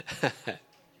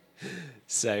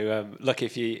So look,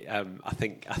 if you, I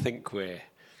think we're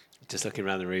just looking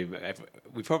around the room.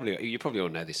 You probably all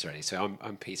know this already. So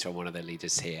I'm Peter. I'm one of the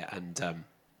leaders here, and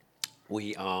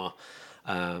we are.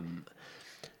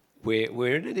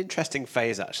 We're in an interesting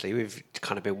phase, actually. We've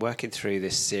kind of been working through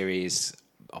this series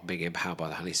on being empowered by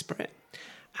the Holy Spirit.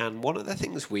 And one of the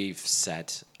things we've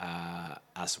said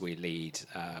as we lead,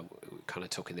 kind of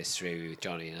talking this through with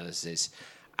Johnny and others, is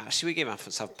actually we give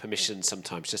ourselves permission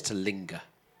sometimes just to linger.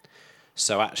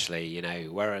 So actually,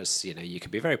 whereas, you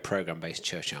can be a very program-based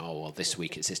church, well, this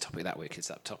week it's this topic, that week it's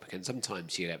that topic, and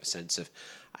sometimes you have a sense of,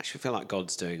 actually feel like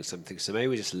God's doing something, so maybe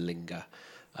we just linger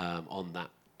on that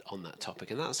topic,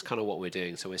 and that's kind of what we're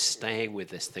doing. So we're staying with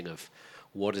this thing of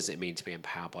what does it mean to be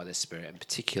empowered by the Spirit, and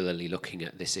particularly looking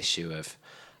at this issue of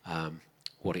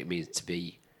what it means to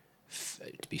be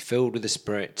filled with the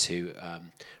Spirit, to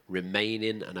remain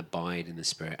in and abide in the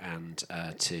Spirit, and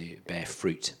to bear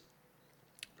fruit.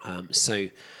 So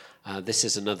this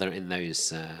is another in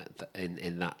those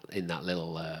in that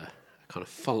little kind of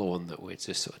follow-on that we're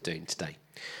just sort of doing today.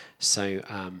 So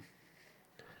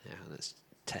let's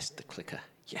test the clicker.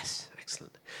 Yes,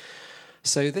 excellent.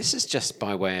 So this is just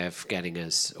by way of getting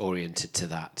us oriented to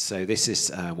that. So this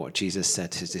is what Jesus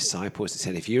said to his disciples. He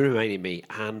said, if you remain in me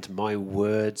and my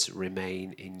words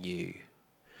remain in you.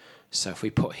 So if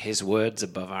we put his words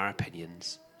above our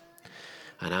opinions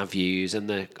and our views and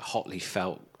the hotly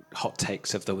felt hot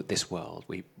takes of this world,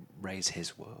 we raise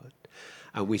his word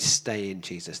and we stay in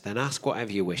Jesus, then ask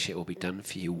whatever you wish, it will be done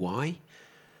for you. Why?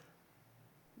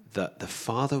 That the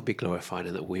Father would be glorified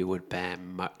and that we would bear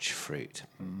much fruit,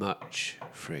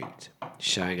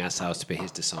 showing ourselves to be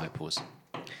his disciples.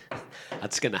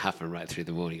 That's going to happen right through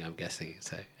the morning, I'm guessing.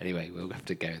 So anyway, we'll have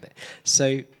to go there.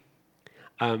 So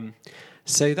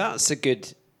that's a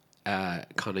good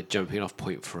kind of jumping off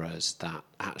point for us, that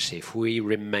actually if we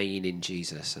remain in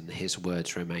Jesus and his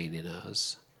words remain in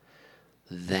us,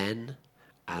 then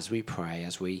as we pray,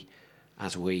 as we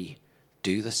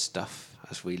do the stuff,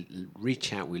 as we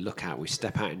reach out, we look out, we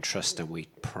step out in trust and we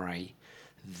pray,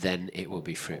 then it will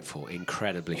be fruitful,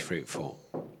 incredibly fruitful.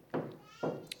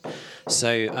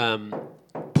 So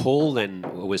Paul then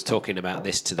was talking about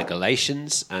this to the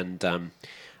Galatians, and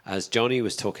as Johnny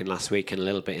was talking last week and a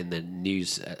little bit in the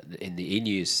news, in the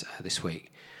e-news this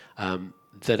week,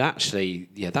 that actually,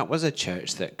 that was a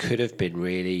church that could have been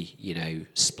really,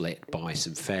 split by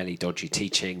some fairly dodgy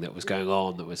teaching that was going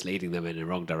on, that was leading them in the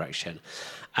wrong direction.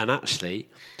 And actually,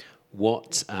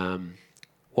 what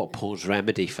Paul's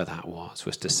remedy for that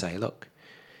was to say, look,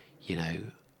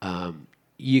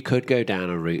 you could go down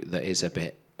a route that is a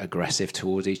bit aggressive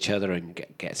towards each other and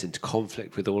gets into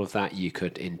conflict with all of that. You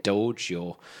could indulge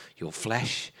your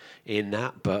flesh in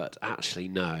that, but actually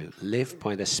no, live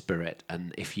by the Spirit.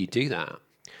 And if you do that,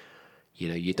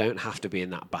 you don't have to be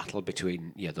in that battle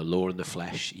between the law and the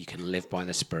flesh. You can live by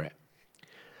the Spirit.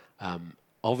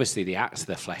 Obviously, the acts of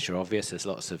the flesh are obvious. There's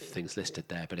lots of things listed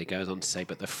there, but it goes on to say,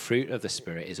 but the fruit of the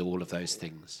Spirit is all of those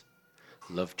things: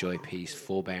 love, joy, peace,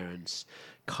 forbearance,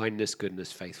 kindness,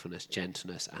 goodness, faithfulness,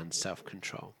 gentleness, and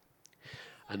self-control.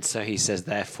 And so he says,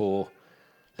 therefore,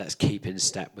 let's keep in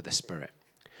step with the Spirit.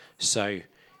 So,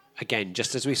 again,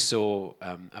 just as we saw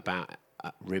about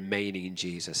remaining in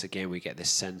Jesus, again, we get this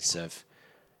sense of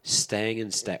staying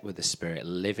in step with the Spirit,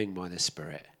 living by the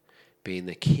Spirit, being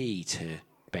the key to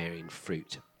bearing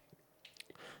fruit.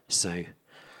 So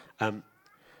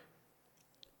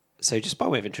just by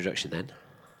way of introduction then,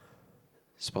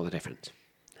 spot the difference.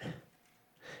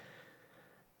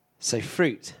 So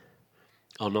fruit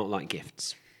are not like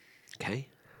gifts, okay?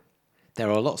 There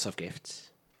are lots of gifts,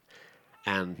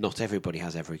 and not everybody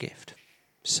has every gift.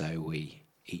 So we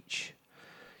each,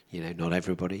 not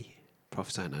everybody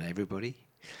prophesy, not everybody,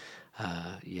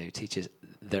 teachers.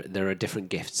 There are different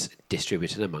gifts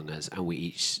distributed among us, and we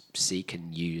each seek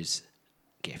and use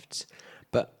gifts.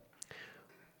 But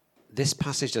this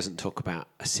passage doesn't talk about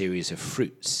a series of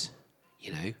fruits,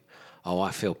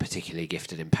 I feel particularly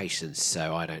gifted in patience,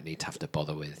 so I don't need to have to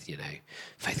bother with,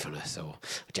 faithfulness or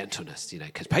gentleness,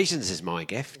 because patience is my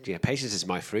gift. Patience is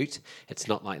my fruit. It's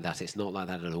not like that. It's not like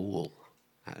that at all,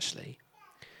 actually.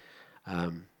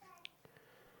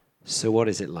 So what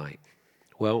is it like?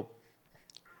 Well,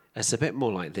 it's a bit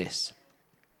more like this.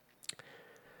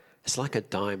 It's like a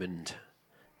diamond.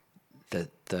 The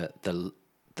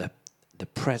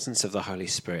presence of the Holy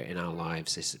Spirit in our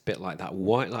lives is a bit like that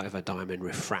white light of a diamond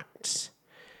refracts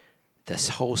this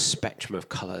whole spectrum of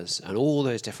colours, and all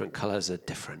those different colours are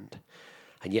different,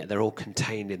 and yet they're all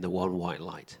contained in the one white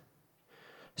light.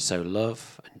 So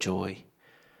love and joy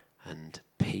and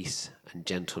peace and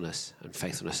gentleness and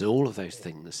faithfulness and all of those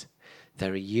things,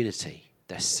 they're a unity.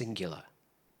 They're singular.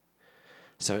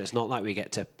 So it's not like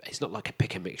it's not like a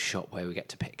pick and mix shop where we get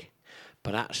to pick.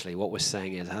 But actually what we're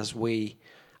saying is as we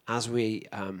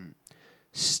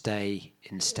stay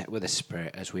in step with the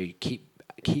Spirit, as we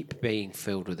keep being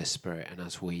filled with the Spirit, and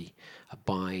as we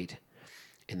abide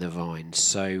in the vine,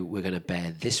 so we're going to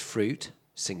bear this fruit,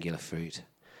 singular fruit,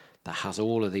 that has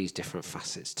all of these different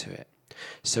facets to it.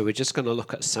 So we're just going to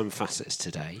look at some facets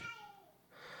today.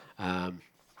 And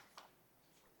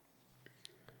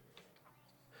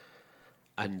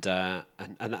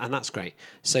that's great.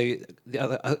 So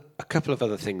a couple of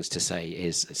other things to say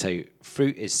is, so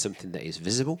fruit is something that is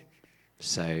visible.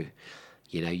 So,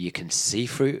 you can see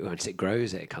fruit once it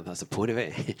grows. That's the point of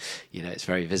it. It's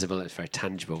very visible. It's very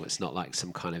tangible. It's not like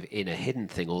some kind of inner hidden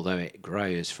thing, although it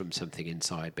grows from something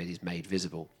inside, but is made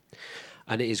visible.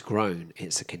 And it is grown.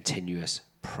 It's a continuous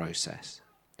process.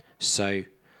 So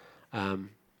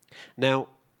now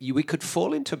we could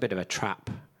fall into a bit of a trap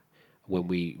when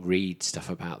we read stuff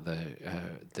about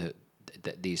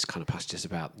these kind of passages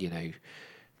about,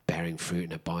 bearing fruit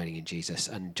and abiding in Jesus.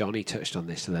 And Johnny touched on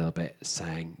this a little bit,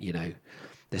 saying,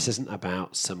 this isn't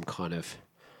about some kind of,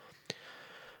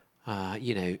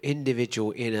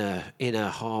 individual inner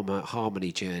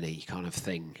harmony journey kind of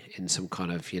thing in some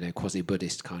kind of,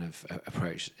 quasi-Buddhist kind of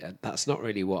approach. That's not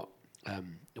really what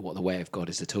the way of God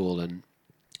is at all. And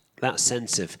that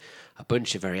sense of a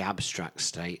bunch of very abstract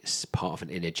states, part of an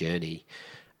inner journey,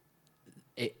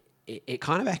 it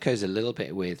kind of echoes a little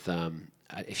bit with,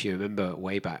 if you remember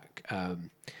way back,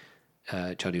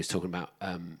 Johnny was talking about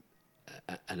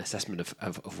an assessment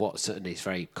of what certainly is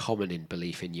very common in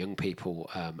belief in young people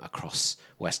across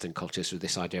Western cultures, with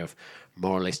this idea of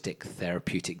moralistic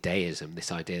therapeutic deism,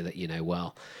 this idea that,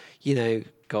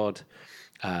 God,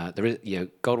 there is,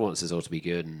 God wants us all to be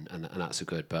good, and that's a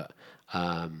good, but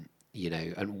and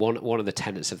one of the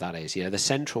tenets of that is, the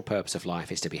central purpose of life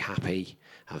is to be happy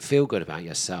and feel good about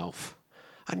yourself,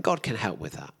 and God can help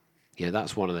with that.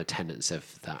 That's one of the tenets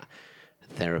of that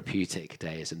therapeutic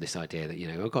deism, this idea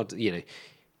that, God,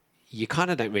 you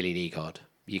kind of don't really need God.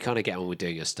 You kind of get on with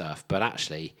doing your stuff, but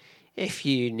actually, if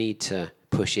you need to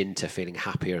push into feeling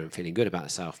happier and feeling good about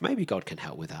yourself, maybe God can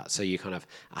help with that. So you kind of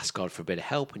ask God for a bit of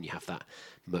help, and you have that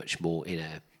much more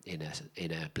inner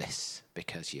bliss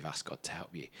because you've asked God to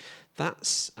help you.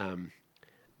 That's a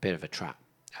bit of a trap,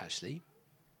 actually,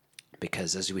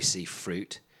 because as we see,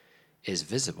 fruit is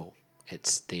visible.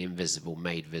 It's the invisible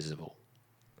made visible.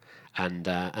 And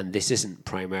this isn't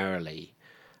primarily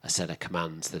a set of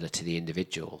commands that are to the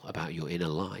individual about your inner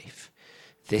life.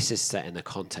 This is set in the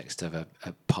context of a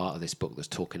part of this book that's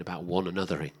talking about one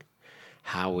anothering,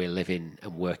 how we're living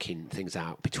and working things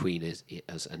out between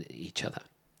us and each other.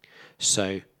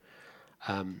 So,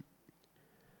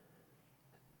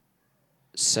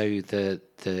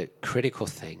 the critical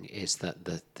thing is that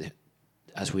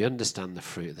as we understand the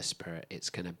fruit of the Spirit, it's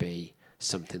going to be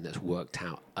something that's worked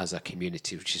out as a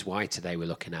community, which is why today we're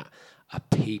looking at a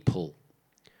people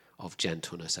of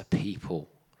gentleness, a people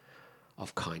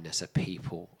of kindness, a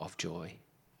people of joy.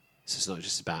 So it's not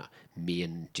just about me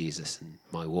and Jesus and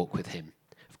my walk with him.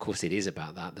 Of course it is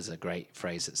about that. There's a great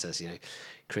phrase that says,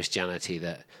 Christianity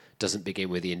that doesn't begin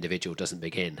with the individual doesn't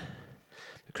begin.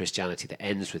 The Christianity that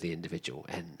ends with the individual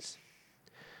ends.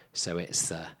 So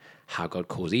it's how God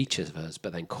calls each of us,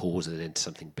 but then calls it into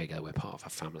something bigger. We're part of a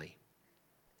family.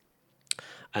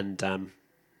 And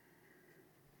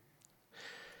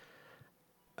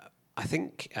I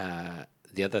think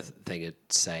the other thing I'd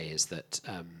say is that,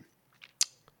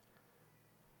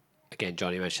 again,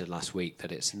 Johnny mentioned last week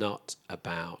that it's not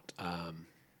about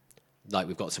like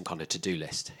we've got some kind of to-do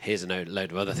list. Here's a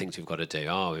load of other things we've got to do.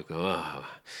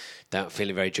 Don't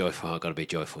feeling very joyful. I've got to be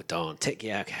joyful. Darn, tick.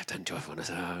 Yeah, okay, I've done joyfulness.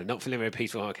 Not feeling very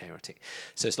peaceful. Okay, I'll tick.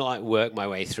 So it's not like work my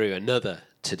way through another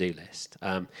to-do list.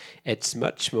 It's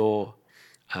much more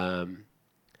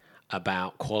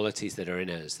about qualities that are in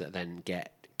us that then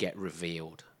get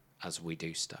revealed as we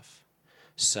do stuff.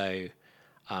 So,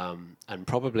 and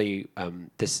probably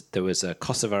there was a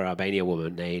Kosovo, Albania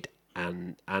woman named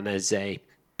Anaze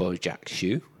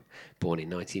Bojakshu, born in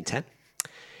 1910.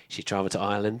 She travelled to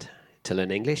Ireland to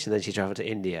learn English, and then she travelled to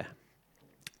India,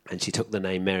 and she took the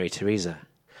name Mary Teresa.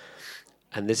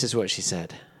 And this is what she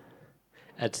said: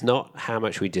 "It's not how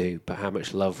much we do, but how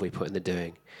much love we put in the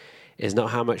doing. It's not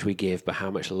how much we give, but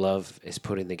how much love is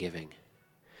put in the giving."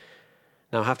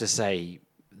 Now, I have to say,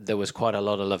 there was quite a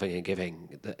lot of loving and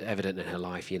giving evident in her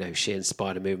life. She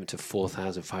inspired a movement of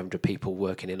 4,500 people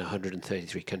working in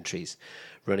 133 countries,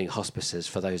 running hospices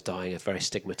for those dying of very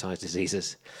stigmatized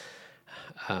diseases,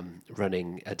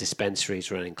 running dispensaries,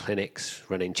 running clinics,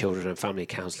 running children and family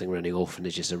counseling, running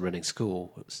orphanages, and running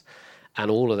schools. And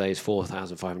all of those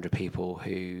 4,500 people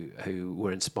who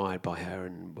were inspired by her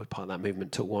and were part of that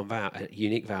movement took one vow, a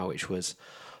unique vow, which was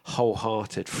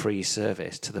wholehearted free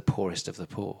service to the poorest of the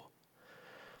poor.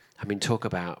 I mean, talk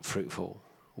about fruitful.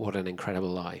 What an incredible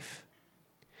life.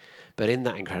 But in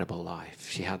that incredible life,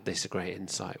 she had this great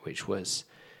insight, which was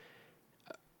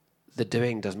the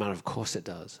doing does matter. Of course it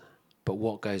does. But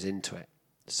what goes into it?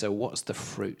 So what's the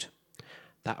fruit?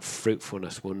 That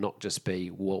fruitfulness will not just be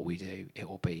what we do, it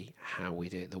will be how we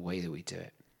do it, the way that we do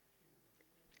it.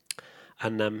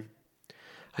 And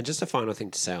just a final thing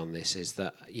to say on this is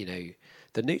that,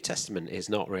 the New Testament is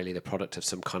not really the product of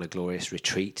some kind of glorious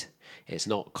retreat. It's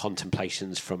not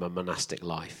contemplations from a monastic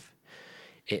life.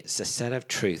 It's a set of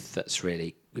truth that's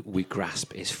really, we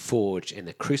grasp, is forged in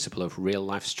the crucible of real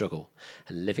life struggle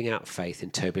and living out faith in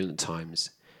turbulent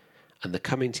times, and the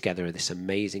coming together of this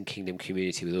amazing kingdom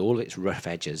community with all its rough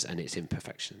edges and its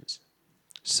imperfections.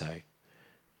 So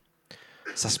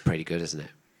that's pretty good, isn't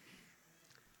it?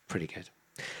 Pretty good.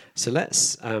 So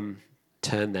let's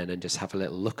turn then and just have a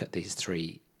little look at these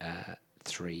three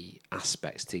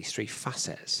aspects, these three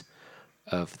facets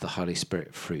of the Holy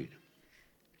Spirit fruit.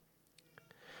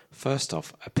 First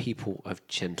off, a people of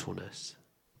gentleness.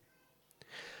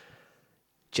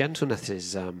 Gentleness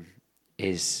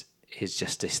is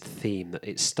just this theme that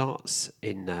it starts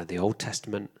in the Old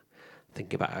Testament.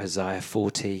 Think about Isaiah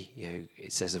 40.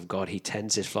 It says of God, he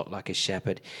tends his flock like a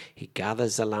shepherd. He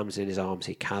gathers the lambs in his arms.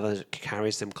 He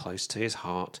carries them close to his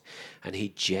heart, and he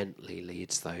gently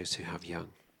leads those who have young.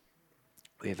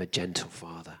 We have a gentle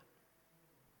Father.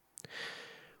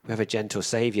 We have a gentle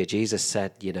Saviour. Jesus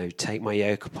said, take my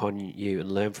yoke upon you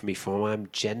and learn from me, for I am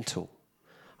gentle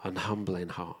and humble in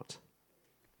heart.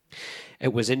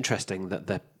 It was interesting that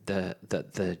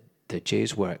the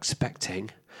Jews were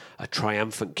expecting a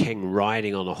triumphant king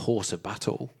riding on a horse of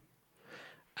battle,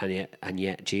 and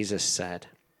yet Jesus said,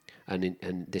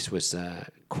 and this was a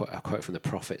quote from the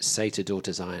prophet, say to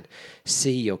daughter Zion,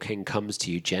 see your king comes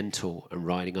to you gentle and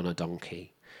riding on a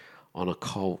donkey, on a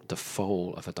colt, the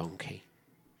foal of a donkey.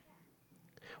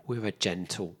 We have a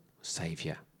gentle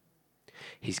Saviour.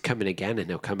 He's coming again, and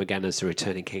he'll come again as the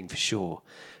returning king for sure.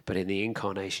 But in the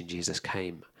incarnation, Jesus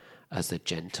came as the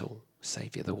gentle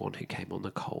Saviour, the one who came on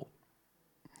the colt,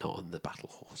 not on the battle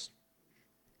horse.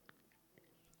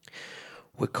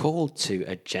 We're called to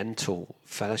a gentle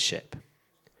fellowship.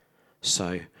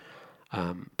 So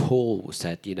Paul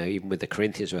said, even with the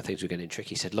Corinthians where things were getting tricky,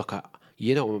 he said, look,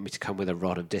 you don't want me to come with a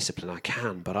rod of discipline. I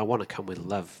can, but I want to come with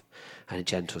love and a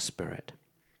gentle spirit.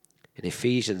 In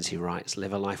Ephesians, he writes,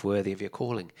 live a life worthy of your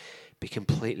calling. Be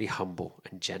completely humble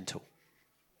and gentle.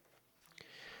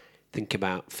 Think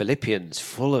about Philippians,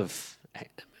 full of,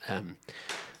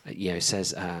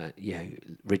 says,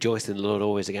 rejoice in the Lord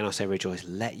always. Again, I'll say rejoice.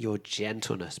 Let your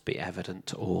gentleness be evident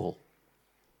to all.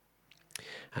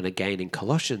 And again, in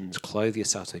Colossians, clothe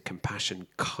yourselves with compassion,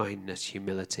 kindness,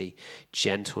 humility,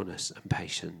 gentleness, and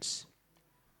patience.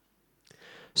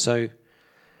 So,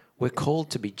 we're called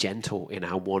to be gentle in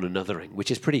our one anothering, which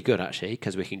is pretty good actually,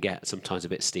 because we can get sometimes a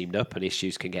bit steamed up and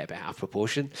issues can get a bit out of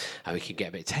proportion and we can get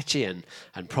a bit tetchy and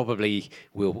probably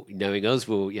knowing us,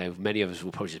 many of us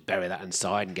will probably just bury that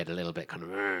inside and get a little bit kind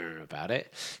of about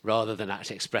it rather than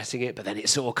actually expressing it. But then it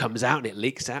sort of comes out and it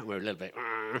leaks out and we're a little bit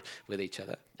with each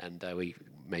other, and we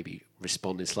maybe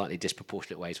respond in slightly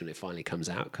disproportionate ways when it finally comes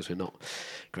out because we're not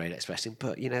great at expressing.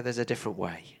 But, there's a different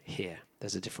way here.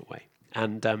 There's a different way.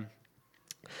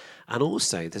 And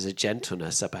also, there's a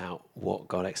gentleness about what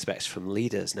God expects from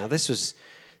leaders. Now, this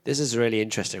is really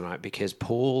interesting, right? Because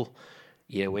Paul,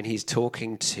 when he's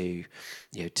talking to,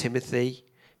 Timothy,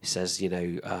 he says,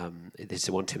 this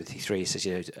is 1 Timothy 3, he says,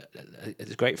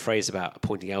 there's a great phrase about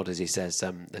appointing elders. He says,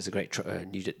 there's a great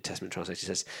New Testament translation, he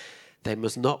says, they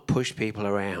must not push people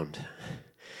around.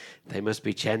 They must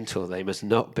be gentle. They must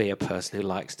not be a person who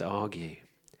likes to argue.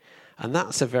 And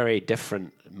that's a very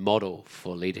different model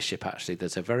for leadership, actually.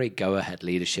 There's a very go-ahead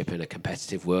leadership in a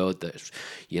competitive world that's,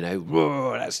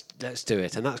 let's do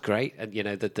it. And that's great. And,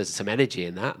 there's some energy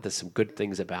in that. There's some good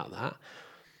things about that.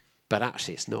 But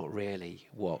actually, it's not really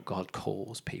what God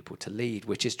calls people to lead,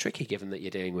 which is tricky given that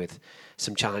you're dealing with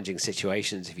some challenging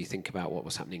situations. If you think about what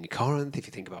was happening in Corinth, if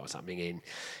you think about what's happening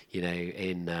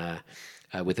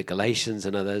with the Galatians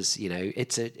and others,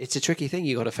 it's a tricky thing.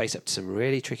 You've got to face up to some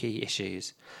really tricky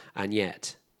issues. And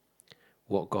yet,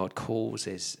 what God calls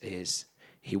is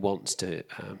he wants to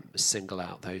single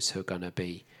out those who are going to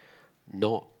be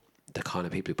not the kind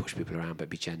of people who push people around, but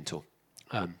be gentle.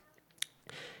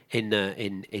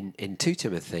 In 2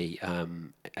 Timothy,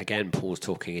 again, Paul's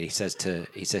talking, and he says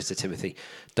to Timothy,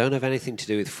 "Don't have anything to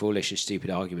do with foolish and stupid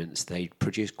arguments. They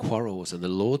produce quarrels, and the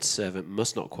Lord's servant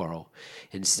must not quarrel.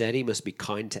 Instead, he must be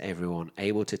kind to everyone,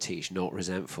 able to teach, not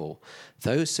resentful.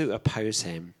 Those who oppose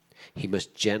him, he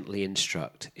must gently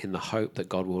instruct, in the hope that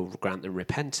God will grant them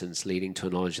repentance, leading to a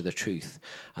knowledge of the truth,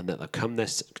 and that they'll come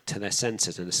to their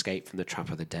senses and escape from the trap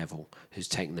of the devil, who's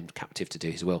taken them captive to do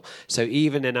his will." So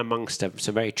even in amongst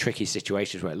some very tricky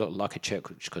situations where it looked like a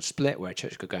church could split, where a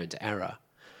church could go into error,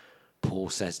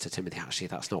 Paul says to Timothy, actually,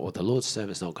 that's not what the Lord's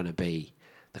servant's not going to be,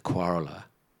 the quarreller.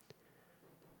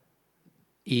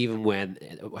 Even when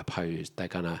opposed,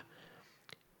 the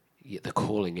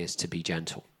calling is to be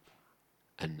gentle.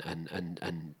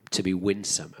 And to be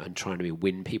winsome and trying to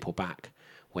win people back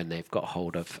when they've got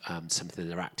hold of something,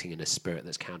 they're acting in a spirit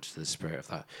that's counter to the spirit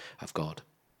of God.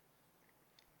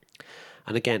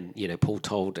 And again, Paul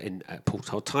told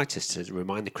Titus to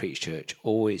remind the Crete church,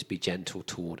 always be gentle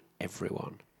toward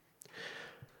everyone.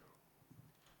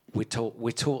 We're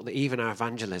taught that even our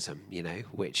evangelism,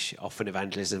 which often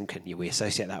evangelism we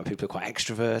associate that with people who are quite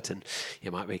extrovert, and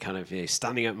you might be kind of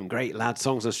standing up and great loud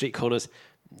songs on street corners.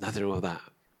 Nothing wrong with that.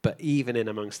 But even in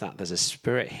amongst that, there's a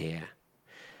spirit here.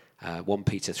 1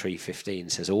 Peter 3:15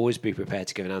 says, "Always be prepared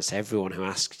to give an answer to everyone who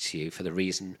asks you for the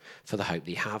reason for the hope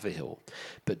that you have it all.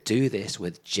 But do this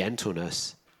with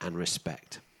gentleness and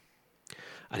respect."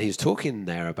 And he was talking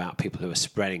there about people who are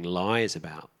spreading lies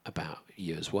about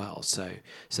you as well. So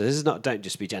this is not, don't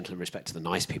just be gentle in respect to the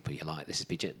nice people you like. This is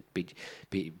be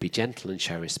gentle and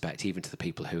show respect even to the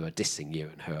people who are dissing you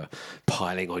and who are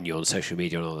piling on you on social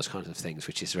media and all those kinds of things,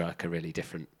 which is like a really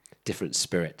different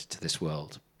spirit to this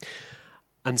world.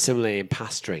 And similarly in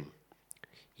pastoring,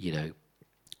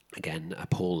 again,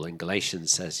 Paul in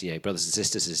Galatians says, brothers and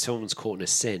sisters, if someone's caught in a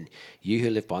sin, you who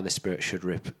live by the Spirit should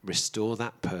restore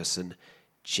that person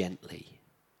gently.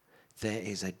 There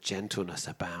is a gentleness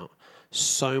about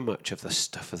so much of the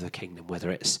stuff of the kingdom,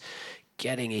 whether it's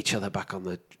getting each other back on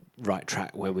the right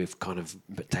track where we've kind of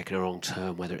taken a wrong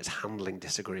turn, whether it's handling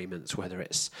disagreements, whether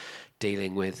it's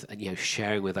dealing with,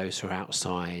 sharing with those who are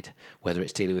outside, whether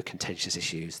it's dealing with contentious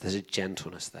issues. There's a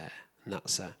gentleness there, and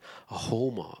that's a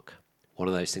hallmark. One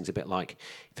of those things, a bit like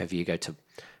if ever you go to,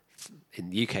 in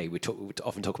the UK, we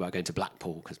often talk about going to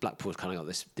Blackpool, because Blackpool's kind of got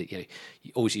this,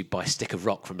 you buy a stick of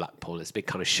rock from Blackpool. It's a big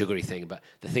kind of sugary thing, but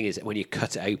the thing is, when you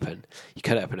cut it open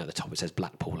at the top, it says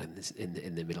Blackpool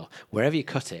in the middle. Wherever you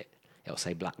cut it, it'll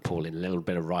say Blackpool in a little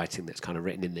bit of writing that's kind of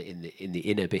written in the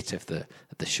inner bit of the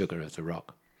sugar of the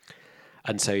rock.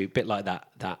 And so a bit like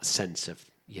that sense of,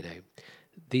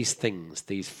 these things,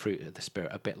 these fruit of the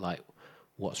Spirit, are a bit like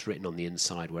what's written on the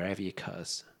inside, wherever you cut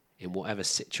us, in whatever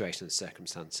situation and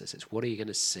circumstances. It's what are you going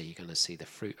to see? You're going to see the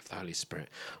fruit of the Holy Spirit.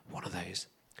 One of those.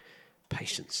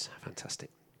 Patience.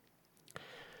 Fantastic.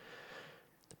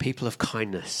 The people of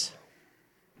kindness.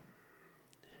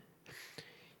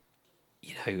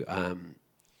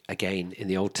 Again, in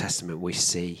the Old Testament, we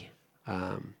see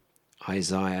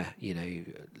Isaiah,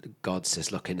 God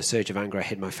says, "Look, in a surge of anger, I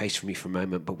hid my face from you for a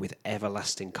moment, but with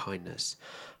everlasting kindness,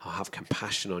 I'll have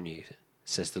compassion on you,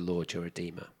 says the Lord, your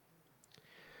Redeemer."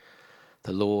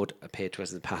 The Lord appeared to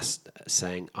us in the past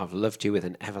saying, "I've loved you with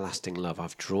an everlasting love.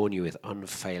 I've drawn you with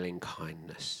unfailing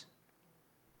kindness."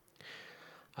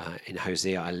 In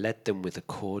Hosea, "I led them with the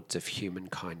cords of human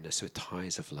kindness, with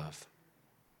ties of love."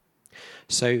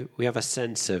 So we have a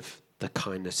sense of the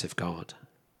kindness of God.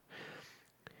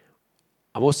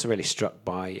 I'm also really struck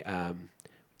by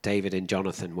David and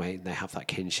Jonathan, where they have that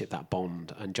kinship, that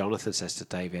bond. And Jonathan says to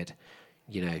David,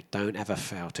 don't ever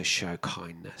fail to show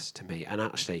kindness to me. And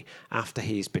actually, after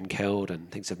he's been killed and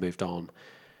things have moved on,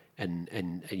 and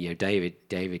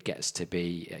David gets to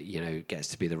be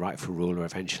the rightful ruler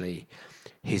eventually.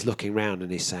 He's looking around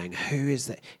and he's saying, "Who is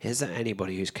that? Is there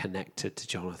anybody who's connected to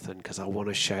Jonathan? Because I want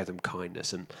to show them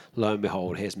kindness." And lo and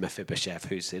behold, here's Mephibosheth,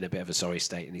 who's in a bit of a sorry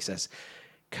state, and he says,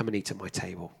 "Come and eat at my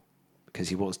table," because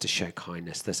he wants to show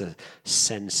kindness. There's a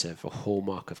sense of a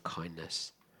hallmark of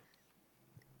kindness.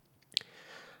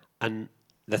 And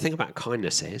the thing about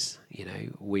kindness is,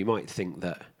 we might think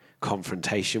that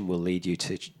confrontation will lead you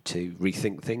to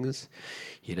rethink things,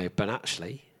 but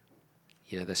actually,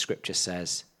 the scripture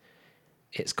says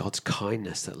it's God's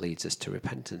kindness that leads us to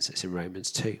repentance. It's in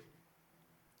Romans 2.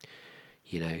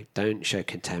 Don't show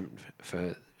contempt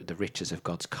for the riches of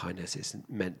God's kindness. It's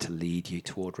meant to lead you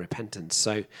toward repentance.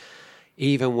 So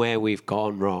even where we've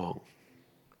gone wrong,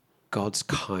 God's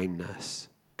kindness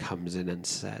comes in and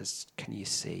says, "Can you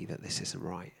see that this isn't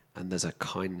right?" And there's a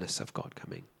kindness of God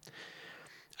coming.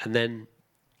 And then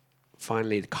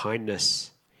finally, the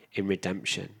kindness in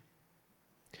redemption.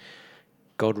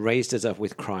 God raised us up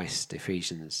with Christ,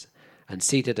 Ephesians, and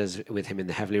seated us with him in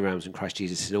the heavenly realms in Christ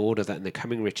Jesus, in order that in the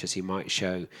coming riches he might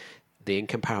show the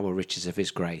incomparable riches of his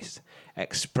grace,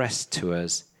 expressed to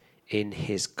us in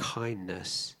his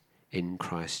kindness in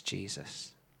Christ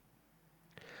Jesus.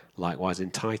 Likewise in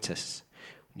Titus,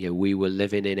 we were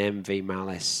living in envy,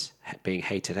 malice, being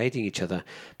hated, hating each other.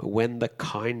 But when the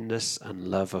kindness and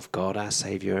love of God, our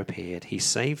Saviour, appeared, he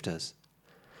saved us,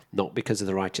 not because of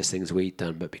the righteous things we'd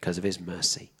done, but because of his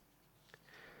mercy.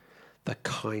 The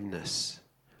kindness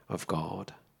of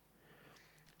God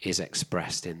is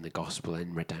expressed in the gospel,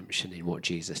 in redemption, in what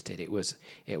Jesus did. It was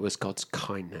God's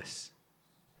kindness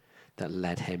that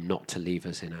led him not to leave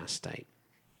us in our state.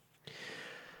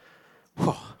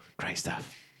 Whew, great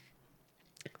stuff.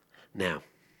 Now,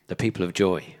 the people of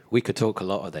joy. We could talk a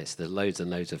lot of this. There's loads and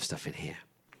loads of stuff in here.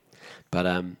 But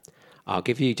I'll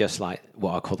give you just like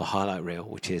what I call the highlight reel,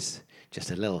 which is just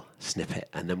a little snippet,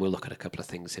 and then we'll look at a couple of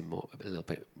things a little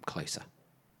bit closer.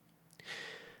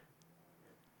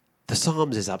 The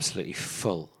Psalms is absolutely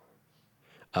full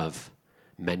of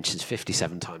mentions.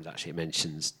 57 times actually it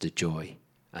mentions the joy.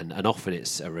 And often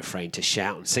it's a refrain to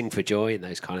shout and sing for joy and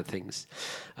those kind of things.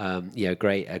 A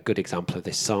good example of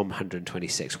this, Psalm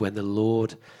 126. When the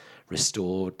Lord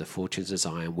restored the fortunes of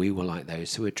Zion, we were like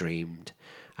those who had dreamed.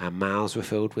 Our mouths were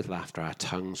filled with laughter, our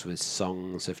tongues with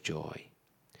songs of joy.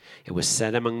 It was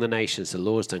said among the nations, the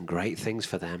Lord's done great things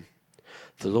for them.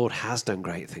 The Lord has done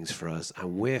great things for us,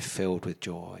 and we're filled with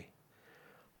joy.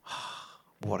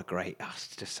 What a great,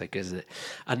 it's just so good, isn't it?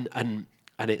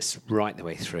 And it's right the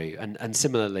way through. And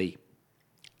similarly,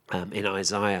 in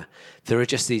Isaiah, there are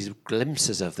just these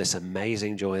glimpses of this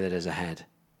amazing joy that is ahead.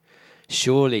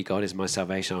 Surely God is my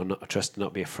salvation. I'll not trust and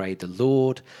not be afraid. The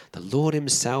Lord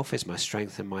himself is my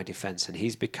strength and my defense, and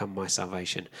he's become my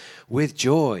salvation. With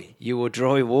joy, you will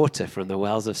draw water from the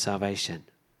wells of salvation.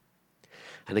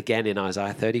 And again, in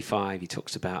Isaiah 35, he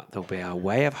talks about there'll be a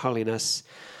way of holiness,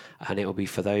 and it will be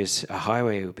for those, a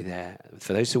highway will be there.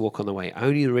 For those who walk on the way,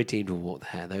 only the redeemed will walk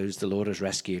there. Those the Lord has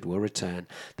rescued will return.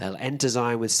 They'll enter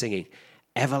Zion with singing.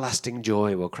 Everlasting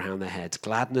joy will crown their heads.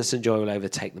 Gladness and joy will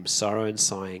overtake them. Sorrow and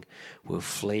sighing will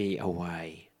flee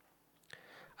away.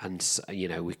 And,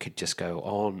 we could just go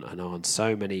on and on.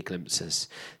 So many glimpses.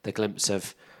 The glimpse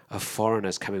of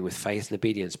foreigners coming with faith and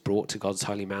obedience brought to God's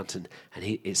holy mountain. And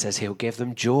it says he'll give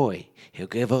them joy. He'll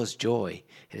give us joy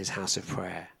in his house of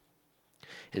prayer.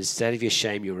 Instead of your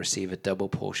shame, you'll receive a double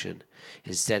portion.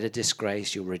 Instead of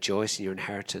disgrace, you'll rejoice in your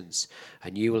inheritance,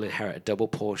 and you will inherit a double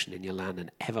portion in your land, and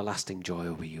everlasting joy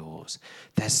will be yours.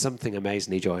 There's something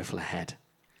amazingly joyful ahead.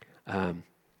 So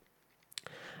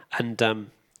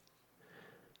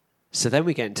then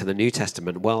we get into the New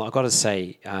Testament. Well, I've got to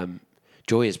say,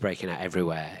 joy is breaking out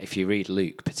everywhere. If you read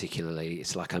Luke particularly,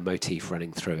 it's like a motif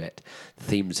running through it.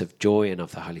 Themes of joy and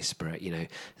of the Holy Spirit.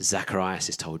 Zacharias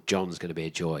is told John's going to be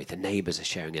a joy. The neighbours are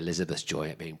sharing Elizabeth's joy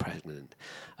at being pregnant.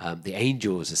 The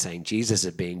angels are saying Jesus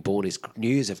is being born is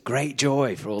news of great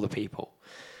joy for all the people.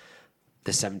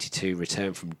 The 72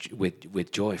 return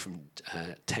with joy from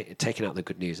taking out the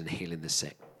good news and healing the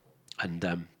sick.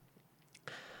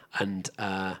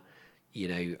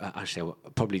 Actually,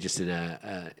 probably just in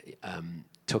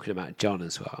talking about John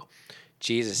as well.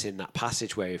 Jesus, in that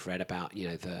passage where we've read about,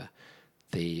 the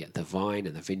vine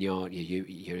and the vineyard,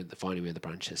 you're the vine and we're the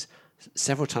branches.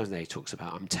 Several times there he talks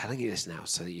about, I'm telling you this now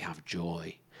so that you have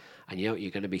joy. And you're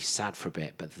going to be sad for a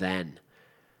bit, but then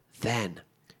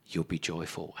you'll be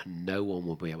joyful and no one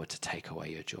will be able to take away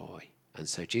your joy. And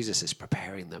so Jesus is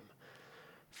preparing them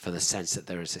for the sense that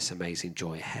there is this amazing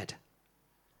joy ahead.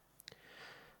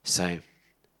 So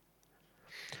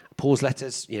Paul's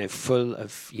letters, full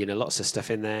of, lots of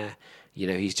stuff in there.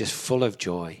 He's just full of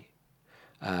joy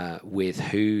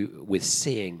with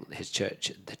seeing his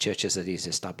church, the churches that he's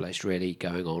established really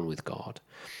going on with God.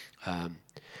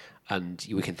 And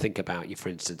we can think about, for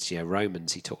instance,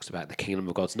 Romans, he talks about the kingdom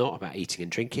of God's not about eating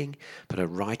and drinking, but a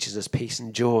righteousness, peace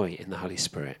and joy in the Holy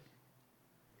Spirit.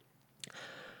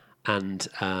 And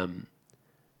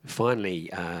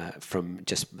finally, from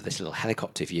just this little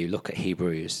helicopter view, look at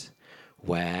Hebrews,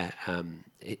 where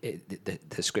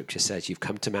the scripture says, you've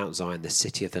come to Mount Zion, the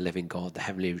city of the living God, the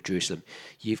heavenly Jerusalem.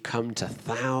 You've come to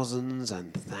thousands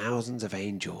and thousands of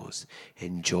angels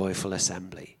in joyful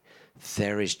assembly.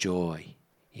 There is joy.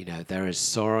 There is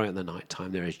sorrow in the night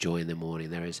time. There is joy in the morning.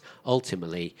 There is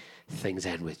ultimately things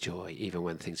end with joy, even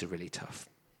when things are really tough.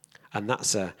 And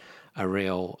that's a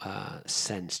real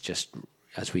sense just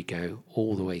as we go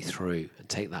all the way through and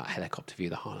take that helicopter view,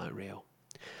 the highlight reel.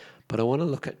 But I want to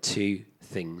look at two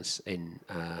things in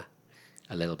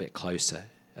a little bit closer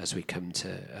as we come to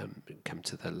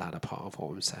the latter part of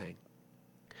what I'm saying.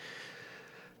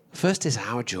 First is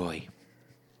our joy.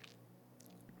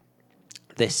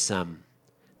 This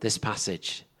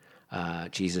passage,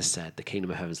 Jesus said, the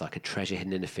kingdom of heaven is like a treasure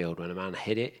hidden in a field. When a man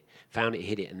found it,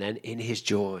 hid it, and then in his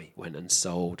joy went and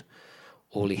sold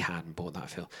all he had and bought that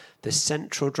field. The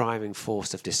central driving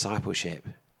force of discipleship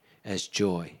is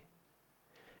joy.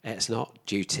 It's not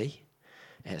duty.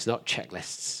 It's not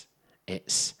checklists.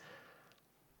 It's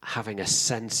having a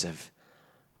sense of,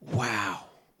 wow,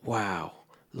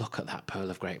 look at that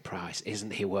pearl of great price.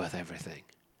 Isn't he worth everything?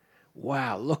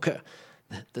 Wow, look at,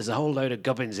 there's a whole load of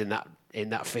gubbins in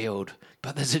that field,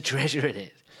 but there's a treasure in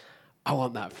it. I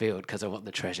want that field because I want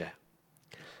the treasure.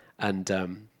 And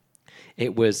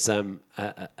it was a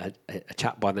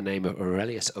chap by the name of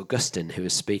Aurelius Augustine who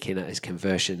was speaking at his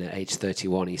conversion at age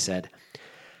 31. He said,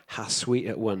 "How sweet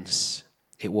at once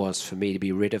it was for me to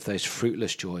be rid of those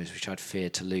fruitless joys which I'd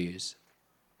feared to lose.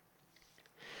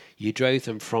 You drove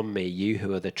them from me, you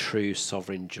who are the true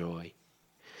sovereign joy.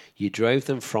 You drove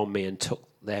them from me and took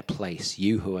their place,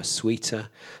 you who are sweeter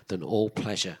than all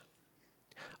pleasure.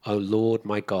 O Lord,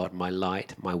 my God, my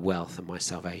light, my wealth, and my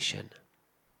salvation."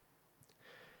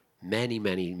 Many,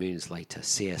 many moons later,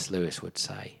 C.S. Lewis would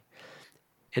say,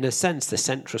 "In a sense, the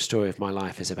central story of my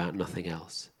life is about nothing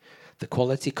else. The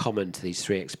quality common to these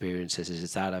three experiences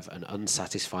is that of an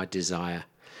unsatisfied desire,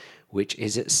 which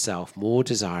is itself more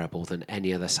desirable than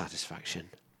any other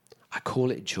satisfaction. I call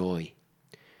it joy,"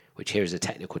 which here is a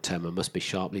technical term and must be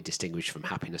sharply distinguished from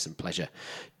happiness and pleasure.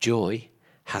 Joy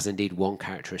has indeed one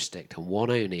characteristic, and one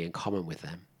only in common with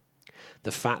them: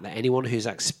 the fact that anyone who's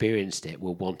experienced it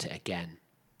will want it again.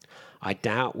 I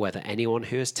doubt whether anyone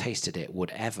who has tasted it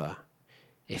would ever,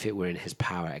 if it were in his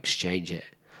power, exchange it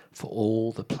for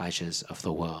all the pleasures of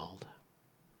the world.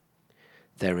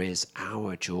 There is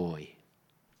our joy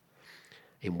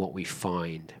in what we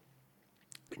find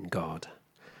in God.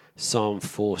 Psalm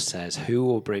 4 says, "Who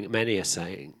will bring?" Many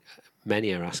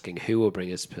are asking, "Who will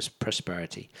bring us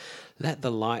prosperity? Let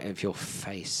the light of your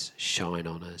face shine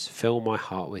on us. Fill my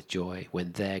heart with joy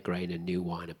when their grain and new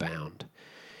wine abound."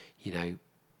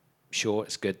 Sure,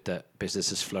 it's good that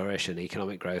businesses flourish and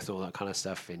economic growth and all that kind of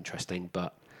stuff, interesting,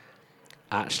 but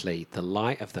actually the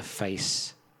light of the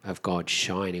face of God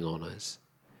shining on us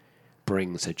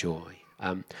brings a joy.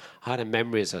 I had a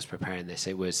memory as I was preparing this.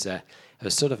 It was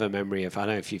sort of a memory of, I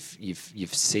don't know if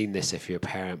you've seen this if you're a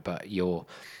parent, but your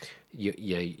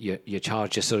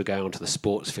child just sort of going onto the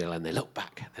sports field and they look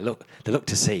back, they look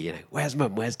to see, where's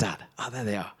mum, where's dad? Oh, there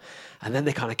they are. And then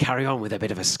they kind of carry on with a bit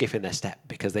of a skip in their step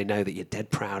because they know that you're dead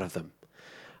proud of them.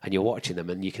 And you're watching them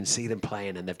and you can see them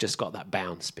playing and they've just got that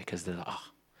bounce because they're like,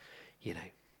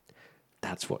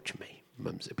 dad's watching me,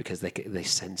 mum's, because they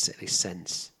sense it, they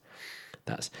sense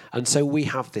that. And so we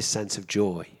have this sense of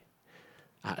joy,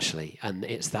 actually, and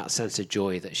it's that sense of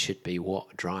joy that should be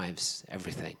what drives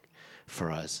everything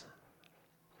for us.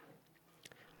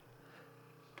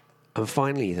 And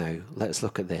finally, though, let's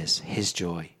look at this, his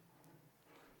joy.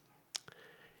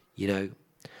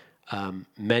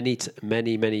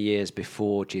 Many years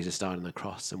before Jesus died on the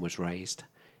cross and was raised,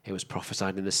 it was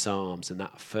prophesied in the Psalms, and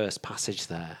that first passage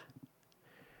there,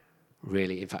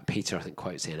 really, in fact, Peter, I think,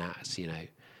 quotes it in Acts,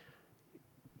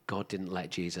 God didn't let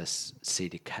Jesus see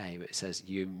decay, but it says,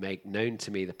 "You make known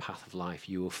to me the path of life.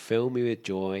 You will fill me with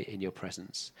joy in your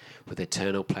presence, with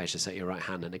eternal pleasures at your right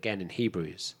hand." And again in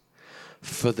Hebrews,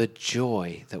 for the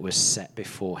joy that was set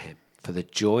before him, for the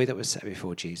joy that was set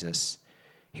before Jesus,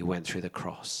 he went through the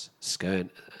cross,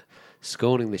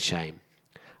 scorning the shame,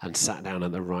 and sat down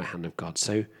at the right hand of God.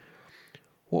 So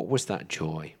what was that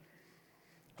joy?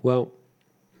 Well,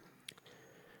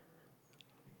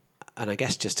 and I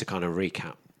guess just to kind of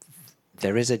recap,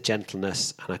 there is a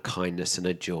gentleness and a kindness and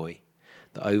a joy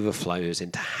that overflows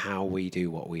into how we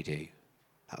do what we do.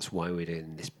 That's why we're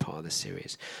doing this part of the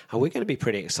series. And we're going to be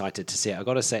pretty excited to see it. I've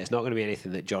got to say, it's not going to be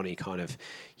anything that Johnny kind of,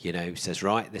 says,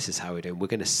 right, this is how we're doing. We're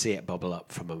going to see it bubble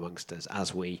up from amongst us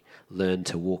as we learn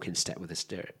to walk in step with the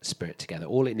Spirit together.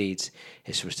 All it needs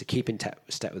is for us to keep in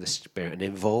step with the Spirit and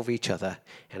involve each other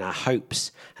in our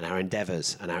hopes and our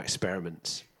endeavours and our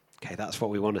experiments. Okay, that's what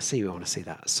we want to see. We want to see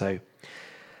that. So,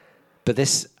 but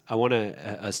this, I want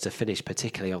us to finish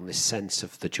particularly on this sense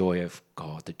of the joy of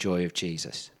God, the joy of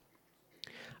Jesus.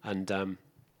 And I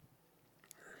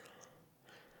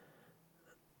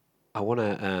want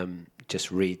to just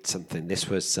read something. This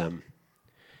was a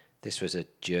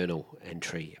journal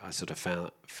entry I sort of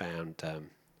found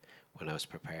when I was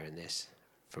preparing this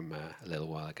from a little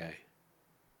while ago.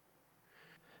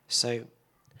 So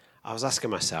I was asking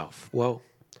myself, well,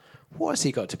 what has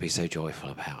he got to be so joyful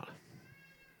about?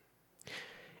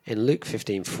 In Luke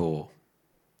 15:4,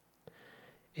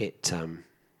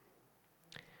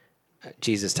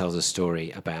 Jesus tells a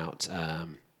story about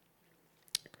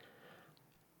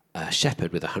a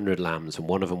shepherd with 100 lambs, and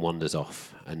one of them wanders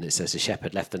off. And it says the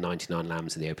shepherd left the 99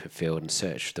 lambs in the open field and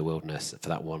searched the wilderness for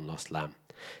that one lost lamb.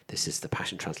 This is the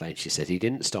Passion Translation. She said he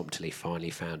didn't stop until he finally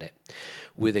found it.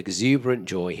 With exuberant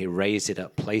joy, he raised it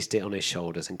up, placed it on his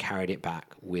shoulders, and carried it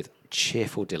back with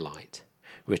cheerful delight.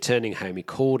 Returning home, he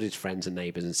called his friends and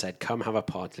neighbours and said, "Come have a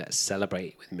party, let's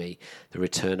celebrate with me the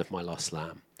return of my lost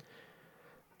lamb.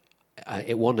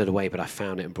 It wandered away, but I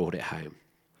found it and brought it home."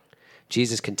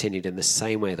 Jesus continued, "In the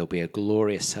same way, there'll be a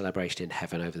glorious celebration in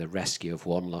heaven over the rescue of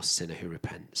one lost sinner who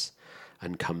repents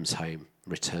and comes home,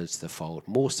 returns to the fold,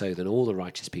 more so than all the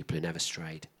righteous people who never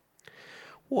strayed."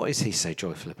 What is he so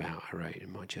joyful about? I wrote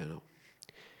in my journal.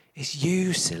 It's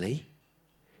you, silly.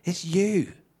 It's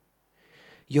you.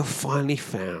 You're finally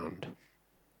found.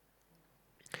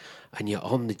 And you're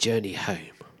on the journey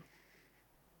home.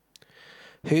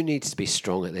 Who needs to be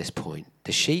strong at this point?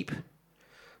 The sheep?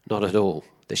 Not at all.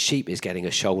 The sheep is getting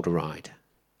a shoulder ride.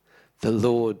 The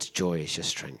Lord's joy is your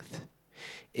strength.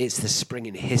 It's the spring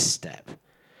in his step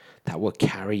that will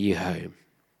carry you home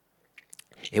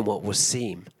in what will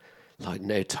seem like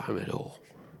no time at all.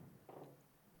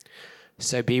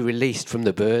 So be released from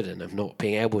the burden of not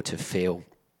being able to feel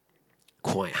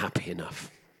quite happy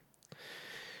enough.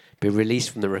 Be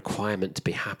released from the requirement to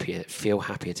be happier, feel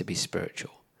happier to be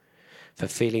spiritual, for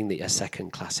feeling that you're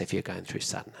second class if you're going through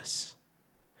sadness.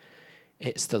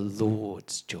 It's the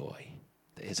Lord's joy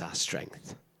that is our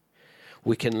strength.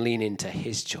 We can lean into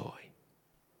his joy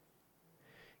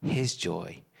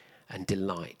and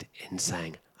delight in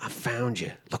saying, "I found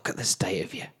you. Look at the state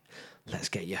of you. Let's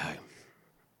get you home."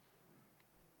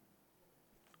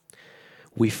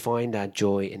 We find our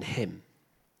joy in him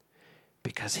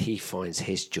because he finds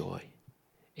his joy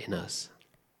in us.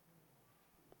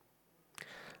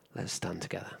 Let's stand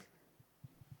together.